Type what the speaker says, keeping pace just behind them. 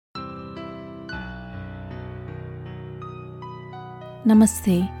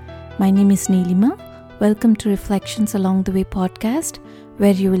Namaste. My name is Neelima. Welcome to Reflections Along the Way podcast,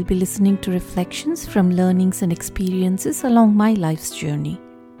 where you will be listening to reflections from learnings and experiences along my life's journey.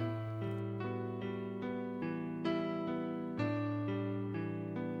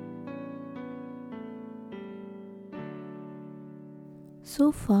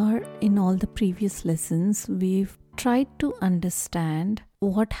 So far, in all the previous lessons, we've tried to understand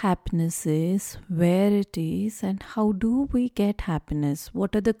what happiness is, where it is, and how do we get happiness?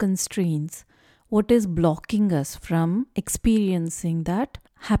 What are the constraints? What is blocking us from experiencing that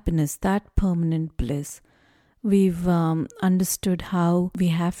happiness, that permanent bliss? We've understood how we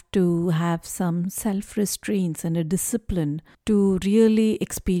have to have some self-restraints and a discipline to really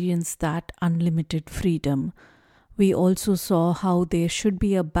experience that unlimited freedom. We also saw how there should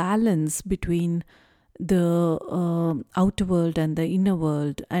be a balance between the outer world and the inner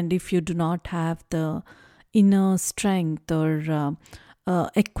world. And if you do not have the inner strength or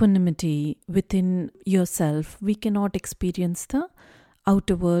equanimity within yourself, we cannot experience the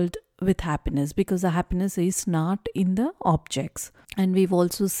outer world with happiness, because the happiness is not in the objects. And we've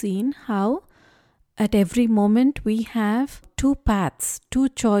also seen how at every moment we have two paths, two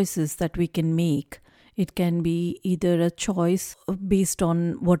choices that we can make. It can be either a choice based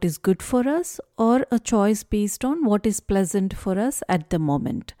on what is good for us or a choice based on what is pleasant for us at the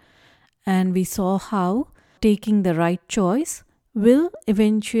moment. And we saw how taking the right choice will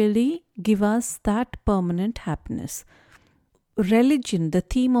eventually give us that permanent happiness. Religion, the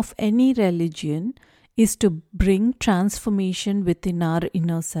theme of any religion, is to bring transformation within our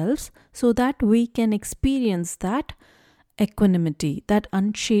inner selves so that we can experience that equanimity, that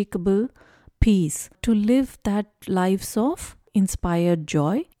unshakable peace, to live that lives of inspired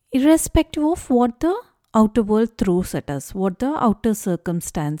joy, irrespective of what the outer world throws at us, what the outer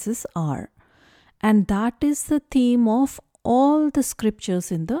circumstances are. And that is the theme of all the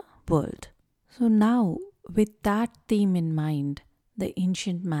scriptures in the world. So now, with that theme in mind, the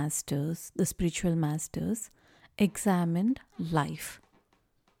ancient masters, the spiritual masters, examined life.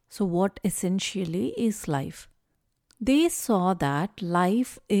 So what essentially is life? They saw that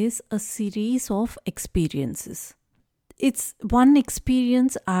life is a series of experiences. It's one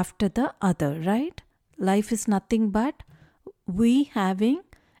experience after the other, right? Life is nothing but we having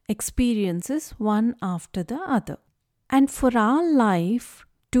experiences one after the other. And for our life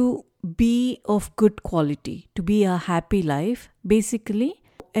to be of good quality, to be a happy life, basically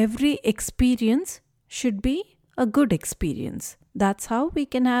every experience should be a good experience. That's how we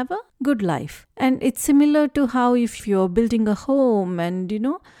can have a good life. And it's similar to how if you're building a home and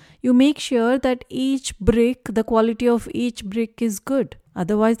you make sure that each brick, the quality of each brick is good.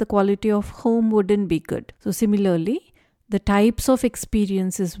 Otherwise, the quality of home wouldn't be good. So similarly, the types of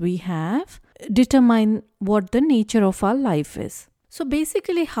experiences we have determine what the nature of our life is. So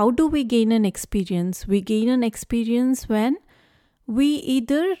basically, how do we gain an experience? We gain an experience when we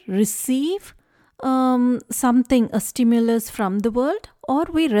either receive something, a stimulus from the world, or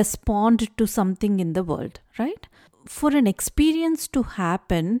we respond to something in the world, right? For an experience to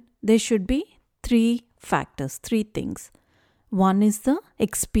happen, there should be three factors, three things. One is the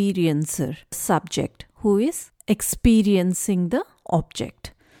experiencer, subject, who is experiencing the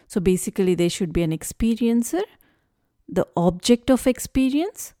object. So basically, there should be an experiencer, the object of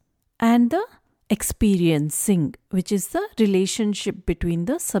experience, and the experiencing, which is the relationship between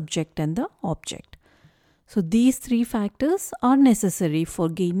the subject and the object. So these three factors are necessary for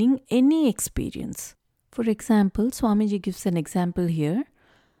gaining any experience. For example, Swamiji gives an example here.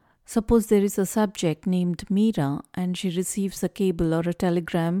 Suppose there is a subject named Meera and she receives a cable or a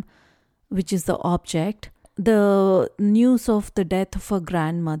telegram, which is the object. The news of the death of her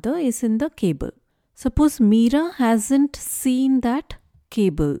grandmother is in the cable. Suppose Meera hasn't seen that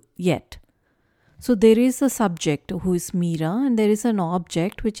cable yet. So there is a subject who is Meera and there is an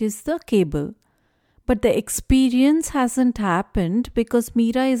object which is the cable. But the experience hasn't happened because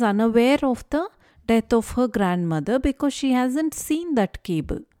Meera is unaware of the death of her grandmother because she hasn't seen that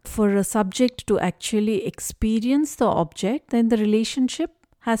cable. For a subject to actually experience the object, then the relationship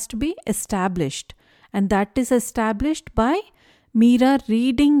has to be established. And that is established by Meera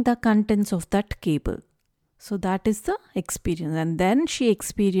reading the contents of that cable. So that is the experience. And then she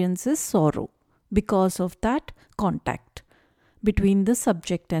experiences sorrow because of that contact between the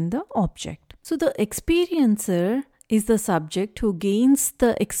subject and the object. So the experiencer is the subject who gains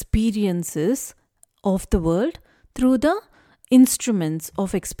the experiences of the world through the instruments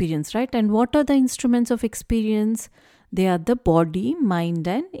of experience, right? And what are the instruments of experience? They are the body, mind,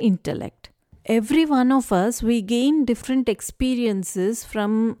 and intellect. Every one of us, we gain different experiences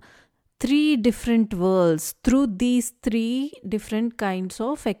from three different worlds through these three different kinds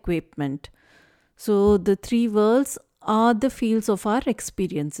of equipment. So the three worlds are the fields of our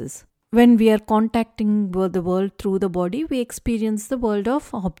experiences. When we are contacting the world through the body, we experience the world of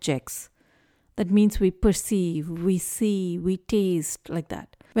objects. That means we perceive, we see, we taste, like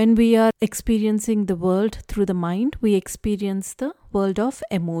that. When we are experiencing the world through the mind, we experience the world of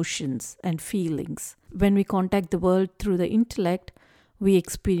emotions and feelings. When we contact the world through the intellect, we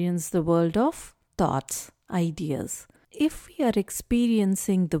experience the world of thoughts, ideas. If we are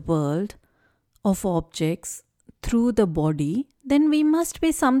experiencing the world of objects through the body, then we must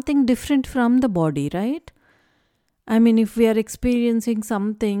be something different from the body, right? I mean, if we are experiencing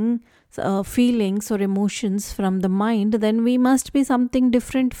something, feelings or emotions from the mind, then we must be something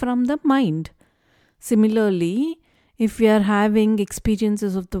different from the mind. Similarly, if we are having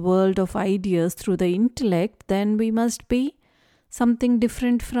experiences of the world of ideas through the intellect, then we must be something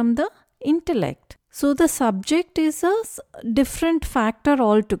different from the intellect. So the subject is a different factor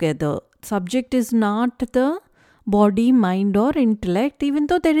altogether. Subject is not the body, mind or intellect, even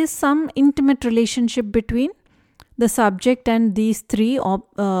though there is some intimate relationship between the subject and these three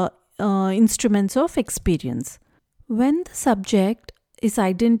instruments of experience. When the subject is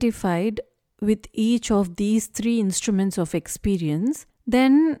identified with each of these three instruments of experience,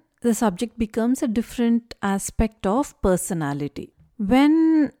 then the subject becomes a different aspect of personality.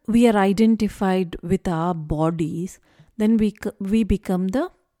 When we are identified with our bodies, then we become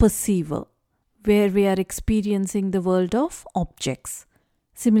the perceiver, where we are experiencing the world of objects.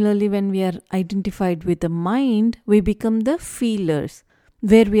 Similarly, when we are identified with the mind, we become the feelers,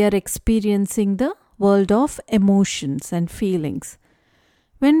 where we are experiencing the world of emotions and feelings.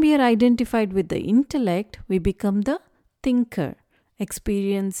 When we are identified with the intellect, we become the thinker,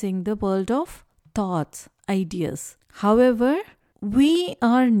 experiencing the world of thoughts, ideas. However, we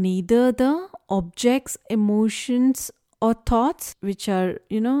are neither the objects, emotions, or thoughts, which are,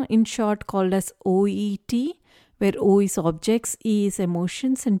 in short called as OET, where O is objects, E is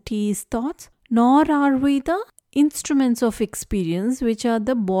emotions, and T is thoughts, nor are we the instruments of experience, which are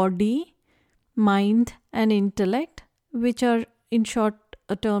the body, mind, and intellect, which are in short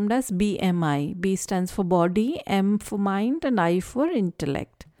termed as BMI. B stands for body, M for mind, and I for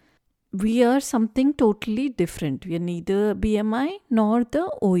intellect. We are something totally different. We are neither BMI nor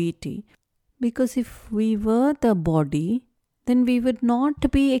the OET. Because if we were the body, then we would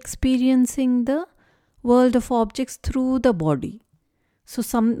not be experiencing the world of objects through the body. So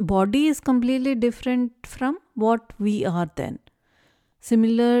some body is completely different from what we are then.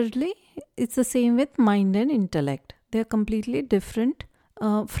 Similarly, it's the same with mind and intellect. They are completely different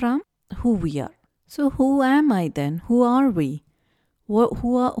from who we are. So who am I then? Who are we?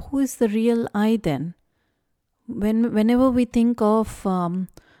 Who is the real I then? Whenever we think of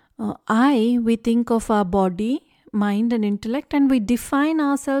I, we think of our body, mind and intellect, and we define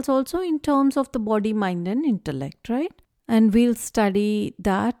ourselves also in terms of the body, mind and intellect, right? And we'll study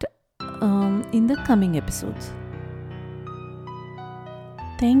that in the coming episodes.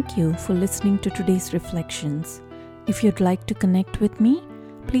 Thank you for listening to today's reflections. If you'd like to connect with me,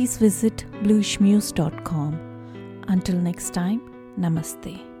 please visit bluishmuse.com. Until next time,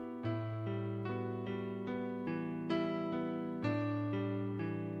 Namaste.